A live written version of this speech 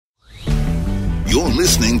You're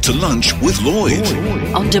listening to Lunch with Lloyd.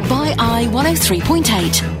 On Dubai Eye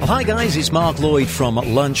 103.8. Well, hi guys, it's Mark Lloyd from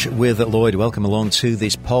Lunch with Lloyd. Welcome along to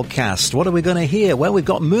this podcast. What are we going to hear? Well, we've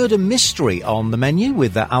got Murder Mystery on the menu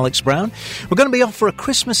with Alex Brown. We're going to be off for a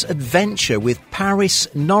Christmas adventure with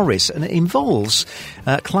Paris Norris, and it involves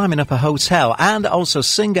climbing up a hotel. And also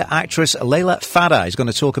singer-actress Layla Fada is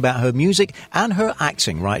going to talk about her music and her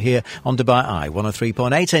acting right here on Dubai Eye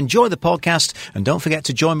 103.8. Enjoy the podcast, and don't forget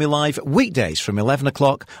to join me live weekdays from 11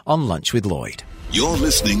 o'clock on Lunch with Lloyd. You're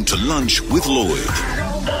listening to Lunch with Lloyd.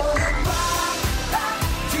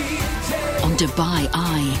 On Dubai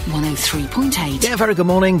Eye 103.8. Yeah, very good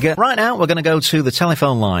morning. Right now, we're going to go to the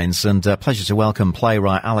telephone lines, and pleasure to welcome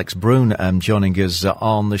playwright Alex Broon joining us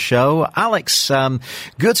on the show. Alex,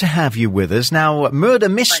 good to have you with us. Now, Murder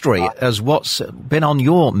Mystery is what's been on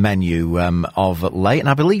your menu of late, and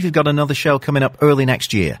I believe you've got another show coming up early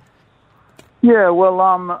next year. Yeah, well,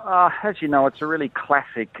 as you know, it's a really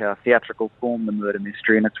classic theatrical form, the Murder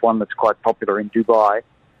Mystery, and it's one that's quite popular in Dubai.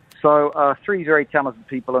 So three very talented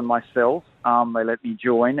people and myself, they let me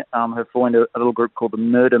join, have formed a little group called the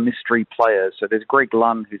Murder Mystery Players. So there's Greg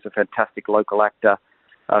Lunn, who's a fantastic local actor,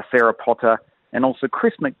 Sarah Potter, and also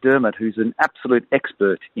Chris McDermott, who's an absolute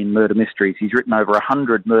expert in murder mysteries. He's written over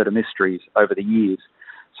 100 murder mysteries over the years.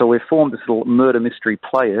 So we've formed this little Murder Mystery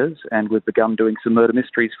Players, and we've begun doing some murder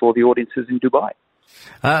mysteries for the audiences in Dubai.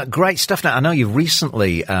 Great stuff. Now, I know you've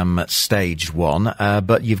recently staged one,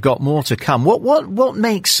 but you've got more to come. What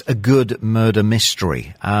makes a good murder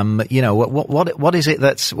mystery? What is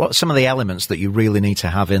it what's some of the elements that you really need to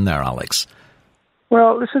have in there, Alex?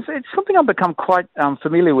 Well, it's something I've become quite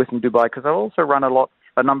familiar with in Dubai, because I've also run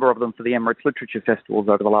a number of them for the Emirates Literature Festivals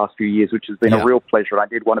over the last few years, which has been a real pleasure. And I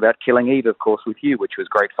did one about Killing Eve, of course, with you, which was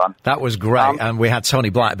great fun. That was great. And we had Tony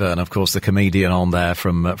Blackburn, of course, the comedian, on there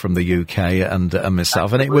from the UK, and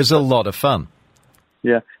myself, and it was a lot of fun.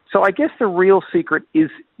 Yeah. So I guess the real secret is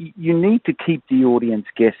you need to keep the audience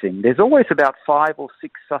guessing. There's always about 5 or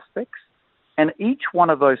 6 suspects, and each one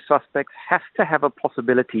of those suspects has to have a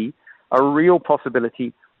real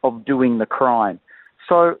possibility of doing the crime.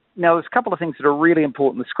 So now there's a couple of things that are really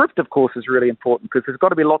important. The script, of course, is really important because there's got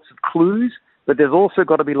to be lots of clues, but there's also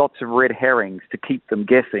got to be lots of red herrings to keep them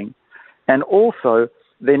guessing. And also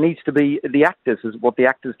there needs to be what the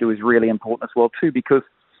actors do is really important as well too, because,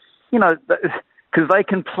 because they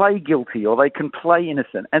can play guilty or they can play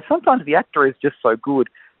innocent. And sometimes the actor is just so good,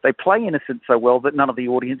 they play innocent so well that none of the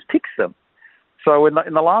audience picks them. So in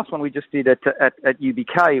the last one we just did at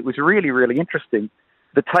UBK, it was really, really interesting.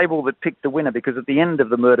 The table that picked the winner, because at the end of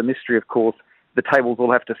the murder mystery, of course, the tables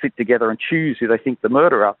all have to sit together and choose who they think the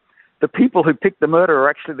murderer. The people who picked the murderer are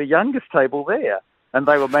actually the youngest table there, and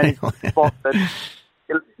they were managed to spot that.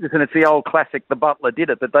 Listen, it's the old classic, the butler did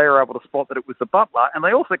it, that they were able to spot that it was the butler, and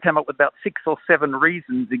they also came up with about 6 or 7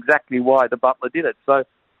 reasons exactly why the butler did it. So,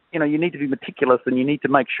 you need to be meticulous, and you need to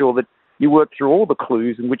make sure that you work through all the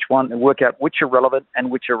clues and work out which are relevant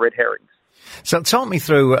and which are red herrings. So talk me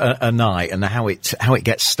through a night and how it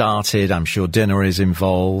gets started. I'm sure dinner is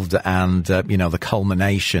involved, and the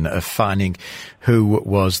culmination of finding who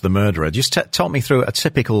was the murderer. Just talk me through a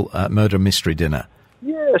typical murder mystery dinner.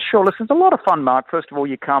 Yeah, sure. Listen, it's a lot of fun, Mark. First of all,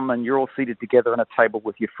 you come and you're all seated together at a table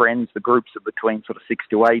with your friends. The groups are between sort of 6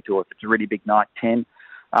 to 8, or if it's a really big night, 10.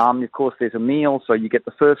 Of course, there's a meal, so you get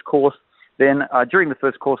the first course. Then during the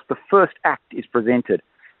first course, the first act is presented,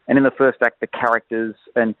 and in the first act, the characters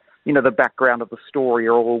and the background of the story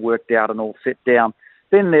are all worked out and all set down.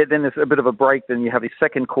 Then there's a bit of a break. Then you have the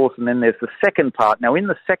second course, and then there's the second part. Now, in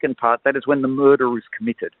the second part, that is when the murder is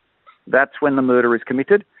committed. That's when the murder is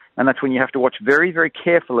committed, and that's when you have to watch very, very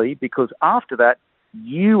carefully, because after that,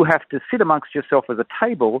 you have to sit amongst yourself as a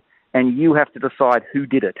table, and you have to decide who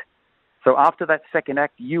did it. So after that second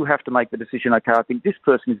act, you have to make the decision, okay, I think this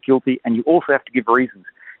person is guilty, and you also have to give reasons.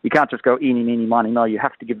 You can't just go eeny, meeny, miny. No, you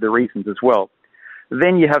have to give the reasons as well.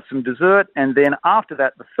 Then you have some dessert, and then after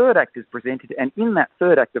that, the third act is presented, and in that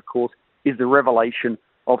third act, of course, is the revelation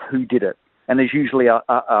of who did it. And there's usually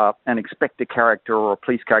an inspector character or a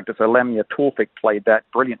police character. So Lamia Torfik played that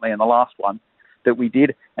brilliantly in the last one that we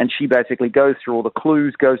did, and she basically goes through all the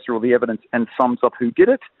clues, goes through all the evidence, and sums up who did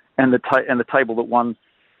it, and the table that won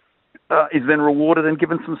is then rewarded and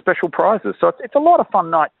given some special prizes. So it's a lot of fun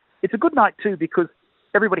night. It's a good night too, because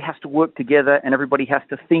everybody has to work together, and everybody has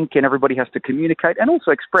to think, and everybody has to communicate and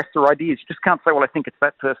also express their ideas. You just can't say, well, I think it's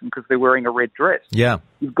that person because they're wearing a red dress. Yeah.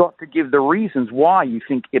 You've got to give the reasons why you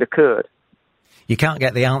think it occurred. You can't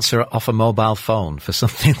get the answer off a mobile phone for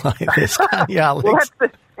something like this, can you, Alex? Well,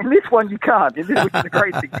 in this one, you can't, which is a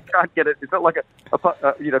great thing. You can't get it. It's not like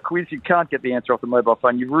a quiz. You can't get the answer off the mobile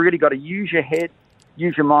phone. You've really got to use your head,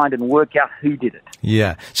 use your mind and work out who did it.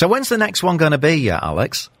 Yeah. So when's the next one going to be,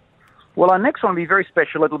 Alex? Well, our next one will be very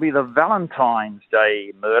special. It'll be the Valentine's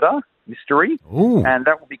Day murder mystery. Ooh. And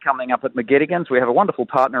that will be coming up at McGettigans. We have a wonderful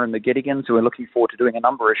partner in McGettigans who are looking forward to doing a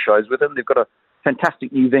number of shows with them. They've got a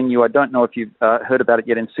fantastic new venue. I don't know if you've heard about it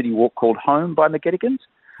yet in City Walk called Home by McGettigans.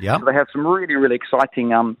 Yeah. So they have some really, really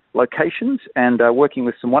exciting locations and working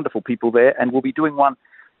with some wonderful people there. And we'll be doing one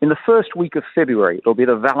in the first week of February. It'll be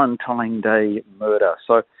the Valentine's Day murder.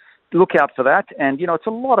 So look out for that. And, you know, it's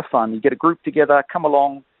a lot of fun. You get a group together, come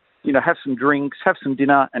along, you know, have some drinks, have some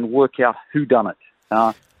dinner, and work out who done it.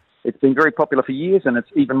 It's been very popular for years, and it's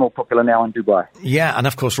even more popular now in Dubai. Yeah, and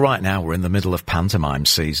of course, right now we're in the middle of pantomime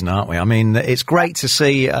season, aren't we? I mean, it's great to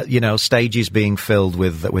see, stages being filled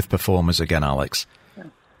with performers again, Alex.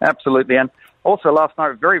 Absolutely. And also last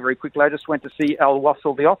night, very, very quickly, I just went to see Al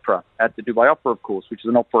Wasl the Opera at the Dubai Opera, of course, which is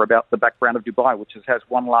an opera about the background of Dubai, which has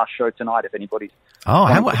one last show tonight, if anybody's... Oh,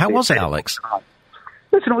 how was it, Alex?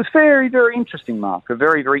 Listen, it was very, very interesting, Mark. A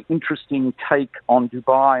very, very interesting take on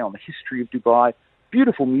Dubai, on the history of Dubai.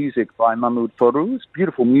 Beautiful music by Mahmoud Forouz.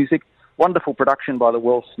 Beautiful music. Wonderful production by the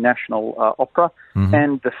Welsh National Opera. Mm-hmm.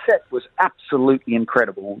 And the set was absolutely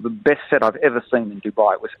incredible. The best set I've ever seen in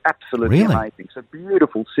Dubai. It was absolutely amazing. So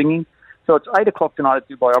beautiful singing. So it's 8 o'clock tonight at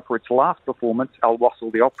Dubai Opera. It's last performance, Al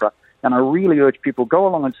Wasl the Opera. And I really urge people, go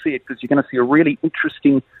along and see it because you're going to see a really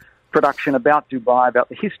interesting production about Dubai, about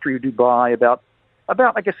the history of Dubai, about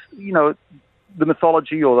I guess, you know, the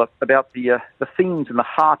mythology or about the themes in the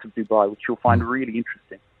heart of Dubai, which you'll find really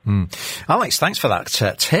interesting. Alex, thanks for that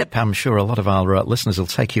tip. I'm sure a lot of our listeners will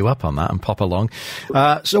take you up on that and pop along.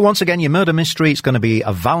 So once again, your murder mystery, it's going to be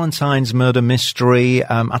a Valentine's murder mystery.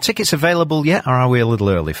 Are tickets available yet, or are we a little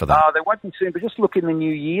early for that? They won't be soon, but just look in the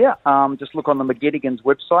new year. Just look on the McGettigans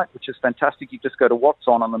website, which is fantastic. You just go to What's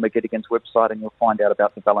On the McGettigans website and you'll find out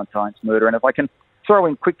about the Valentine's murder. And if I can throw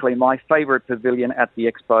in quickly, my favourite pavilion at the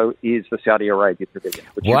Expo is the Saudi Arabia Pavilion,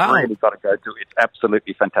 which you've really got to go to. It's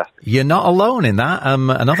absolutely fantastic. You're not alone in that.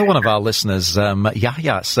 Another one of our listeners,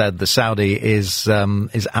 Yahya, said the Saudi is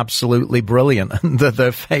absolutely brilliant and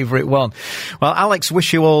their favourite one. Well, Alex,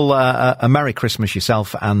 wish you all a Merry Christmas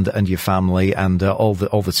yourself and your family and all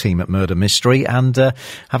the team at Murder Mystery, and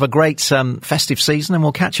have a great festive season, and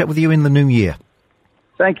we'll catch up with you in the new year.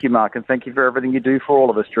 Thank you, Mark, and thank you for everything you do for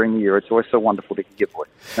all of us during the year. It's always so wonderful to give voice.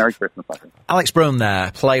 Merry Christmas, I think. Alex Broom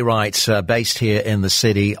there, playwright based here in the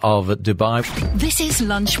city of Dubai. This is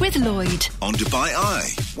Lunch with Lloyd. On Dubai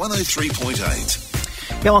Eye,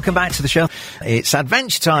 103.8. Yeah, welcome back to the show. It's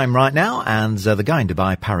adventure time right now, and the guy in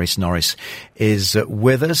Dubai, Paris Norris, is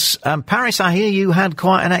with us. Paris, I hear you had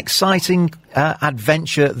quite an exciting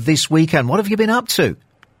adventure this weekend. What have you been up to?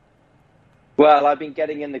 Well, I've been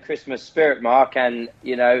getting in the Christmas spirit, Mark, and,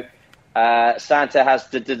 you know, Santa has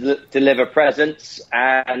to deliver presents,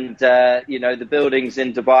 and, the buildings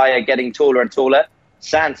in Dubai are getting taller and taller.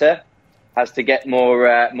 Santa has to get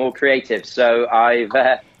more creative. So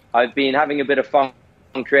I've been having a bit of fun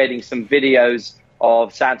creating some videos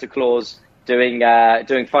of Santa Claus doing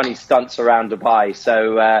funny stunts around Dubai.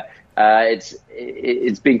 So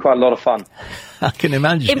it's been quite a lot of fun. I can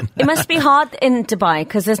imagine. It must be hard in Dubai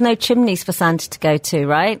because there's no chimneys for Santa to go to,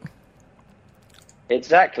 right?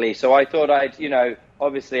 Exactly. So I thought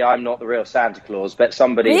obviously I'm not the real Santa Claus, but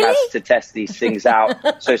somebody has to test these things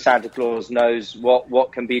out so Santa Claus knows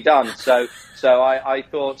what can be done. So I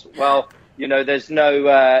thought, well, there's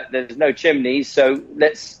no chimneys, so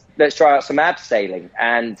let's try out some abseiling.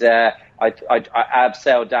 And I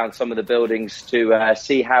abseiled down some of the buildings to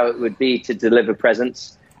see how it would be to deliver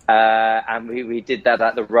presents. And we did that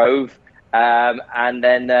at the Rove. And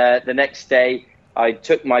then the next day, I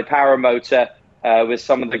took my paramotor with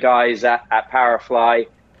some of the guys at Parafly,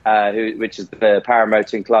 which is the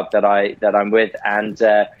paramotoring club that I'm with. And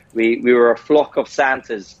we were a flock of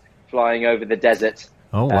Santas flying over the desert.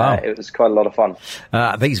 Oh, wow. It was quite a lot of fun.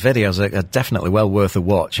 These videos are definitely well worth a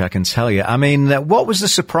watch, I can tell you. I mean, what was the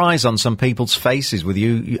surprise on some people's faces with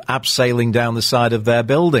you abseiling down the side of their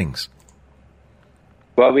buildings?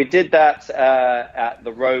 Well, we did that at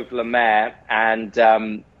the Rove Le Maire,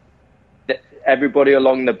 and everybody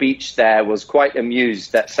along the beach there was quite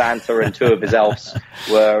amused that Santa and two of his elves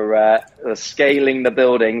were scaling the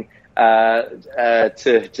building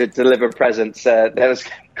to deliver presents. That was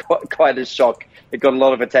quite a shock. It got a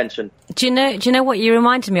lot of attention. Do you know what you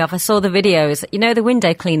reminded me of? I saw the videos. You know the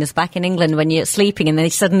window cleaners back in England when you're sleeping and they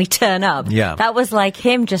suddenly turn up? Yeah. That was like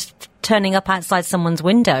him just turning up outside someone's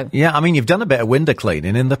window. Yeah, I mean, you've done a bit of window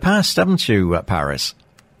cleaning in the past, haven't you, Paris?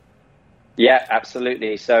 Yeah,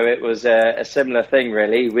 absolutely. So it was a similar thing,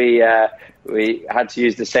 really. We had to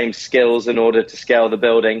use the same skills in order to scale the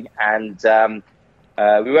building, and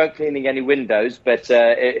We weren't cleaning any windows, but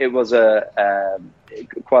it was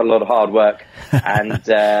quite a lot of hard work. And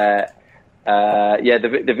the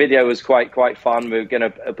video was quite fun. We were going to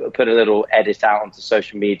put a little edit out onto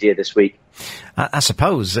social media this week. I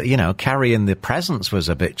suppose, carrying the presents was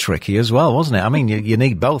a bit tricky as well, wasn't it? I mean, you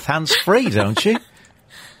need both hands free, don't you?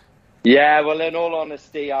 Yeah, well, in all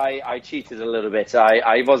honesty, I cheated a little bit.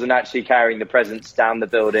 I wasn't actually carrying the presents down the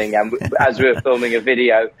building, and as we were filming a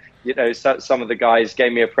video, some of the guys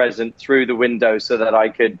gave me a present through the window so that I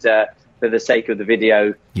could, for the sake of the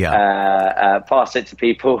video, pass it to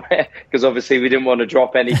people, because obviously we didn't want to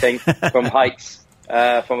drop anything from heights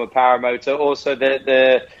from a paramotor. Also,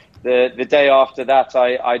 the day after that,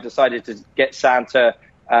 I decided to get Santa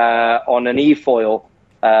on an e-foil,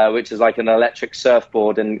 which is like an electric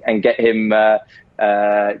surfboard, and get him going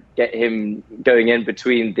in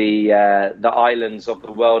between the islands of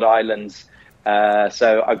the world islands.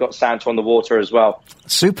 So I got Santa on the water as well.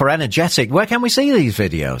 Super energetic. Where can we see these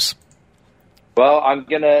videos? Well, I'm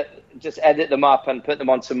gonna just edit them up and put them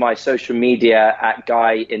onto my social media at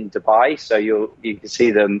Guy in Dubai. So you can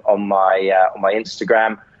see them on my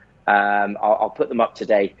Instagram. I'll put them up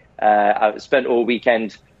today. I've spent all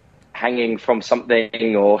weekend hanging from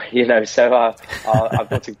something, or so I've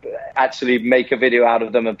got to actually make a video out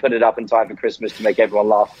of them and put it up in time for Christmas to make everyone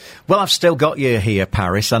laugh. Well, I've still got you here,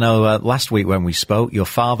 Paris. I know last week when we spoke, your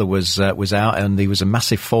father was out, and he was a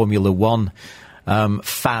massive Formula One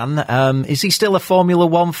fan. Is he still a Formula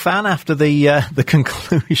One fan after the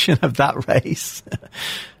conclusion of that race?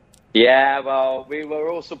 Yeah, well, we were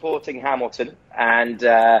all supporting Hamilton, and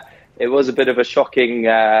it was a bit of a shocking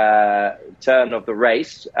turn of the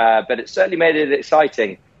race, but it certainly made it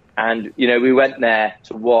exciting. And, we went there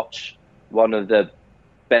to watch one of the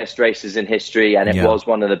best races in history, and it was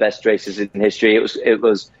one of the best races in history. It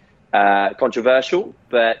was controversial,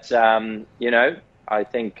 but, I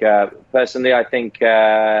think, personally, Max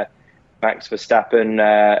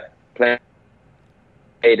Verstappen played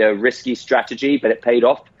a risky strategy, but it paid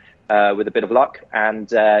off with a bit of luck, and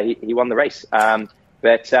he won the race.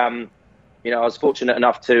 But I was fortunate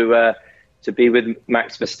enough to be with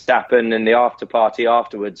Max Verstappen in the after party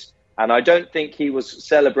afterwards, and I don't think he was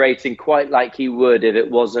celebrating quite like he would if it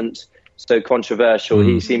wasn't so controversial.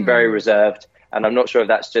 He seemed very reserved, and I'm not sure if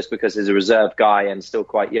that's just because he's a reserved guy and still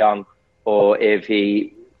quite young, or if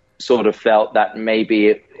he sort of felt that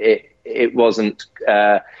maybe it wasn't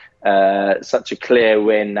such a clear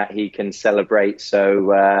win that he can celebrate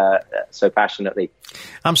so passionately.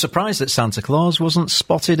 I'm surprised that Santa Claus wasn't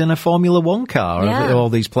spotted in a Formula One car of all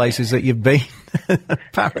these places that you've been.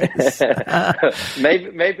 Paris.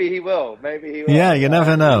 Maybe he will. Yeah, you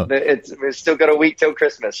never know. We've still got a week till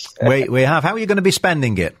Christmas. we have. How are you going to be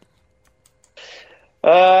spending it?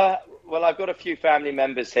 Well, I've got a few family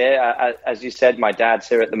members here. As you said, my dad's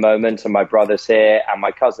here at the moment, and my brother's here, and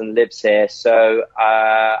my cousin lives here. So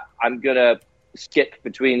I'm going to skip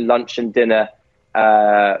between lunch and dinner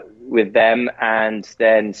with them, and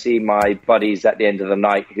then see my buddies at the end of the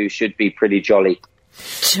night, who should be pretty jolly.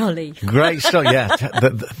 Jolly. Great stuff, yeah.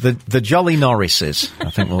 The Jolly Norrises, I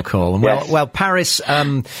think we'll call them. Yes. Well, Paris,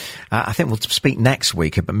 I think we'll speak next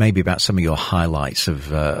week, but maybe about some of your highlights of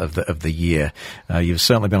the year. You've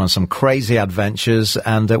certainly been on some crazy adventures,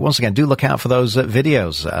 and once again, do look out for those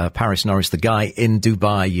videos. Paris Norris, the Guy in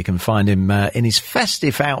Dubai. You can find him in his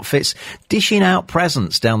festive outfits, dishing out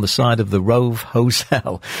presents down the side of the Rove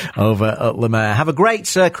Hotel over at Le Maire. Have a great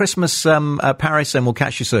Christmas, Paris, and we'll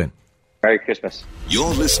catch you soon. Merry Christmas.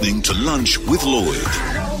 You're listening to Lunch with Lloyd.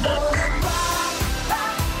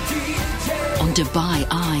 On Dubai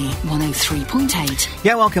Eye 103.8.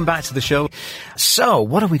 Yeah, welcome back to the show. So,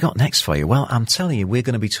 what have we got next for you? Well, I'm telling you, we're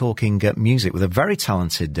going to be talking music with a very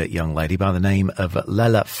talented young lady by the name of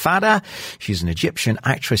Leila Fada. She's an Egyptian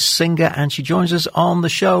actress, singer, and she joins us on the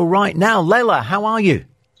show right now. Leila, how are you?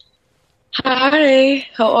 Hi,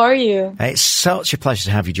 how are you? It's such a pleasure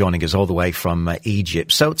to have you joining us all the way from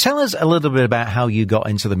Egypt. So tell us a little bit about how you got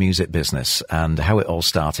into the music business and how it all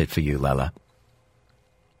started for you, Leila.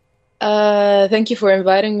 Thank you for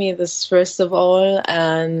inviting me this, first of all.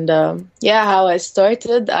 And how I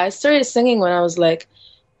started. I started singing when I was like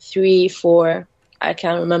 3, 4. I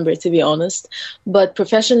can't remember, to be honest. But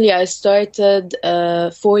professionally, I started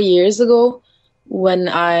 4 years ago, when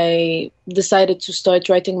I decided to start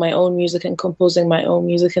writing my own music and composing my own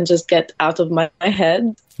music and just get out of my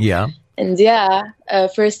head. Yeah. And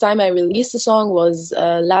first time I released a song was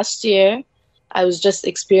last year. I was just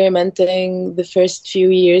experimenting the first few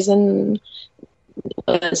years and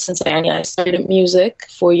since I started music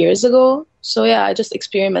 4 years ago. So yeah, I just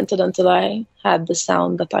experimented until I had the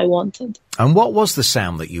sound that I wanted. And what was the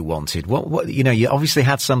sound that you wanted? What you obviously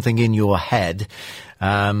had something in your head.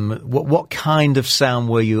 What kind of sound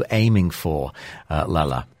were you aiming for,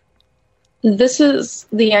 Lala? This is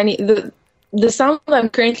the sound I'm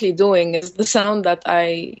currently doing is the sound that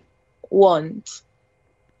I want.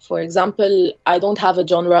 For example, I don't have a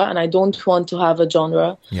genre and I don't want to have a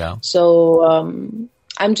genre. Yeah. So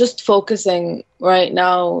I'm just focusing right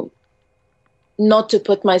now not to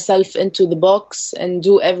put myself into the box and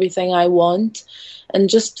do everything I want, and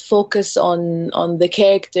just focus on the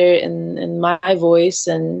character in my voice,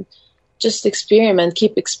 and just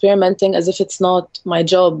keep experimenting as if it's not my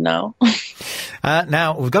job now.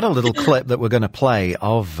 Now, we've got a little clip that we're going to play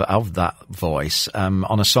of that voice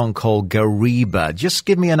on a song called Ghariba. Just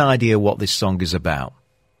give me an idea what this song is about.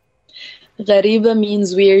 Ghariba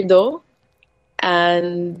means weirdo,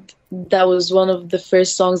 and that was one of the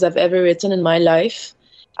first songs I've ever written in my life.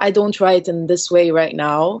 I don't write in this way right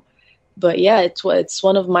now, but yeah, it's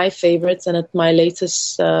one of my favorites, and it's my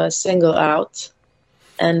latest single out,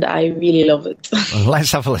 and I really love it. Well,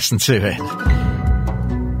 let's have a listen to it.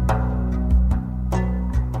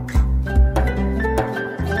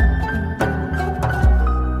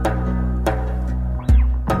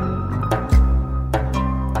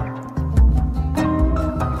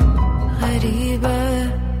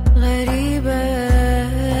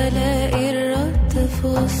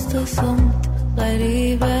 صمت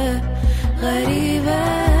غريبة غريبة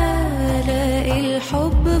ألاقي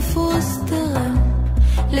الحب في وسط غم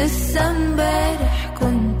لسه امبارح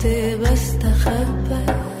كنت بستخبى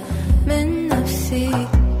من نفسي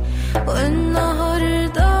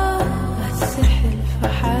والنهاردة بتسحل في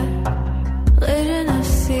حال غير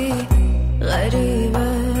نفسي غريبة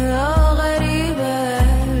غريبة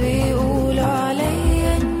بيقولوا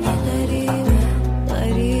عليا إني غريبة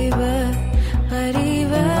غريبة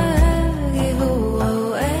غريبة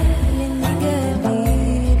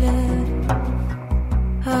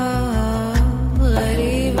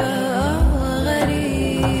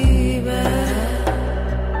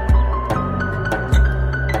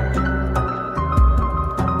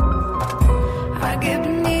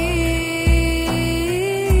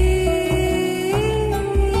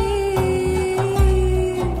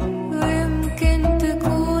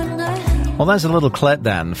Well, there's a little clip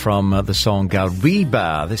then from the song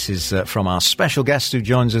Ghariba. This is from our special guest who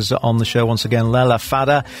joins us on the show once again, Lala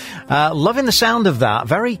Fada. Loving the sound of that.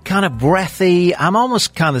 Very kind of breathy. I'm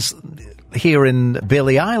almost kind of hearing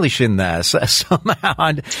Billie Eilish in there somehow.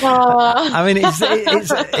 I mean,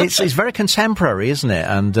 it's very contemporary, isn't it?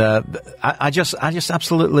 And I just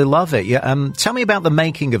absolutely love it. Yeah. Tell me about the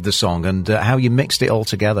making of the song and how you mixed it all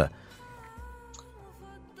together.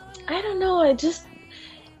 I don't know. I just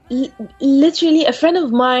literally, a friend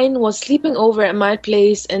of mine was sleeping over at my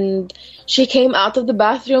place, and she came out of the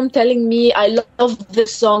bathroom telling me, I love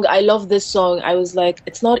this song, I love this song. I was like,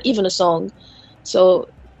 it's not even a song. So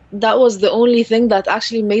that was the only thing that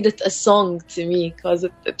actually made it a song to me, because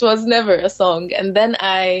it was never a song. And then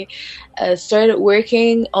I started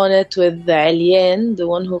working on it with Alien, the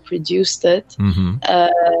one who produced it. Mm-hmm.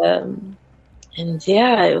 And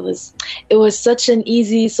yeah, it was such an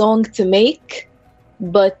easy song to make,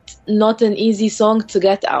 but not an easy song to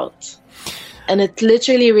get out. And it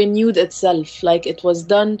literally renewed itself. Like, it was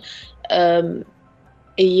done a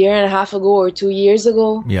year and a half ago or 2 years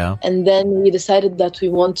ago. Yeah. And then we decided that we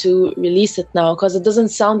want to release it now, because it doesn't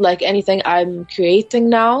sound like anything I'm creating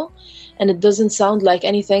now, and it doesn't sound like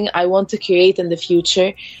anything I want to create in the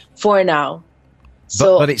future for now.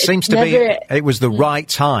 But it seems to be it was the right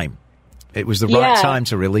time. It was the right time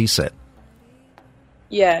to release it.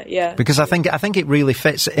 Yeah. Because I think it really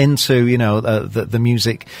fits into, the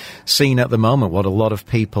music scene at the moment, what a lot of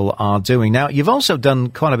people are doing. Now, you've also done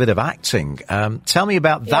quite a bit of acting. Tell me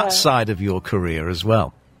about that side of your career as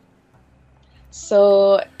well.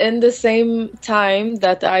 So in the same time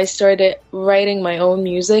that I started writing my own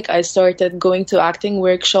music, I started going to acting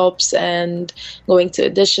workshops and going to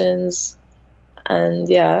auditions, and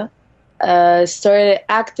started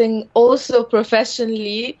acting also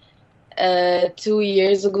professionally 2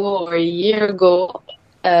 years ago or a year ago,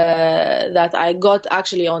 that I got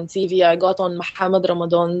actually on TV. I got on Muhammad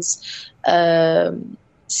Ramadan's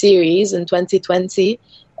series in 2020.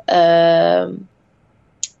 And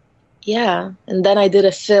then I did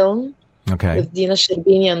a film with Dina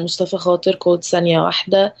Sherbini and Mustafa Khater called Sanya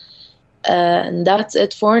Wahda. And that's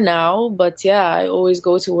it for now. But I always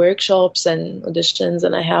go to workshops and auditions,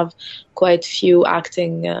 and I have quite a few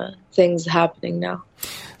acting things happening now.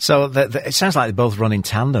 So it sounds like they both run in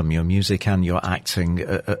tandem, your music and your acting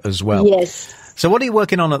as well. Yes. So what are you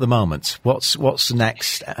working on at the moment? What's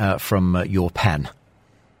next from your pen?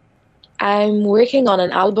 I'm working on an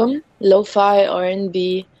album, lo-fi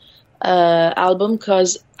R&B album,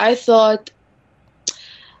 because I thought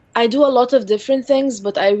I do a lot of different things,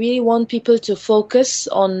 but I really want people to focus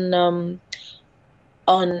on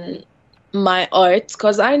my art,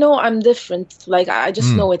 because I know I'm different. Like, I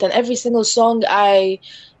just know it, and every single song I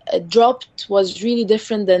dropped was really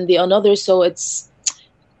different than the another. So it's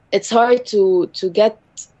hard to get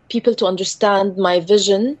people to understand my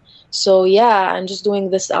vision. So yeah, I'm just doing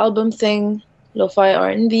this album thing, lo-fi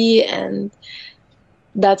R&B, and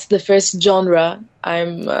that's the first genre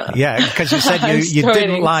I'm. Yeah, because you said you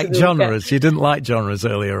didn't like genres. You didn't like genres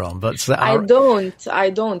earlier on, but I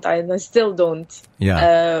still don't.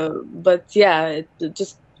 Yeah. But yeah,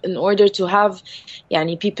 just in order to have,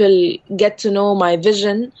 people get to know my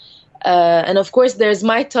vision, and of course there's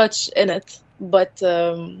my touch in it. But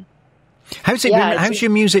how's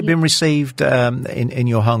your music been received in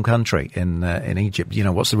your home country in Egypt? You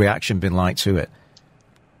know, what's the reaction been like to it?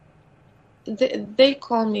 They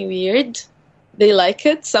call me weird. They like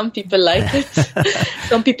it. Some people like it.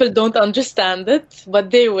 Some people don't understand it, but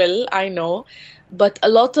they will, I know. But a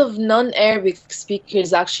lot of non-Arabic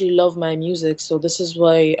speakers actually love my music. So this is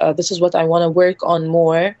why this is what I want to work on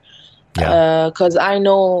more. Because I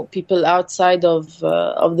know people outside of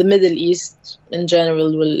the Middle East in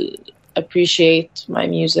general will appreciate my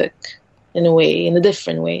music in a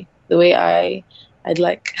different way, the way I'd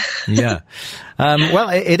like. Yeah. Well,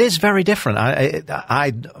 it is very different.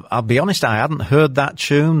 I'll be honest, I hadn't heard that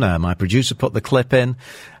tune. My producer put the clip in,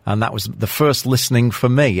 and that was the first listening for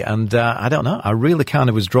me. And I don't know, I really kind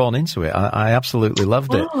of was drawn into it. I absolutely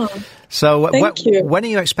loved it. Oh, so thank you. When are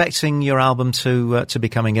you expecting your album to be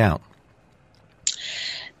coming out?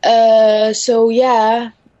 So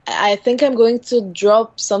yeah, I think I'm going to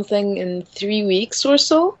drop something in 3 weeks or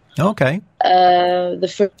so. Okay.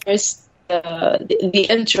 The first, the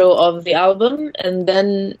intro of the album, and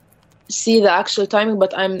then see the actual timing.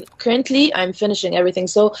 But I'm finishing everything.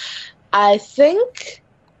 So I think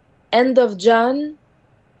end of Jan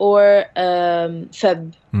or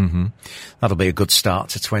Feb. Mm-hmm. That'll be a good start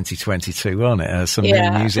to 2022, won't it? Some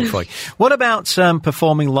new music for you. What about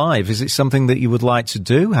performing live? Is it something that you would like to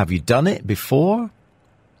do? Have you done it before?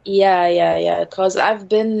 Yeah. Because I've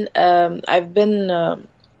been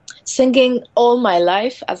singing all my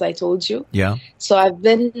life, as I told you. Yeah. So I've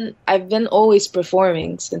been always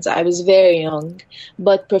performing since I was very young,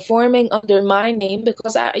 but performing under my name,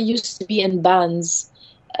 because I used to be in bands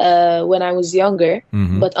when I was younger.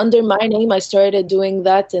 Mm-hmm. But under my name, I started doing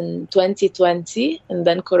that in 2020, and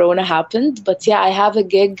then Corona happened. But yeah, I have a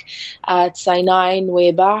gig at Sinai in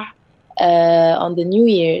Weba on the New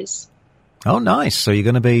Year's. Oh, nice. So you're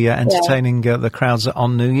going to be entertaining the crowds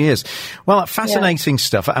on New Year's. Well, fascinating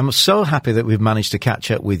stuff. I'm so happy that we've managed to catch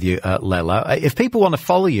up with you, Leila. If people want to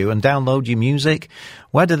follow you and download your music,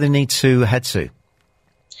 where do they need to head to?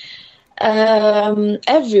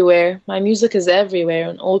 Everywhere. My music is everywhere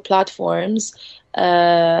on all platforms.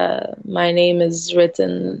 My name is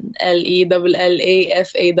written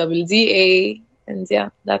LELLAFADDA. And yeah,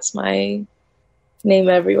 that's my name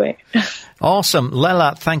everywhere. Awesome.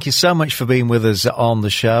 Leila, thank you so much for being with us on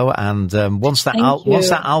the show. And once that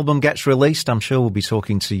album gets released, I'm sure we'll be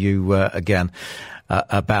talking to you again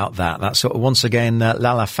about that. That's once again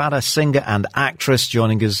Leila Fada, singer and actress,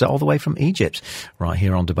 joining us all the way from Egypt, right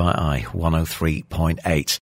here on Dubai Eye 103.8.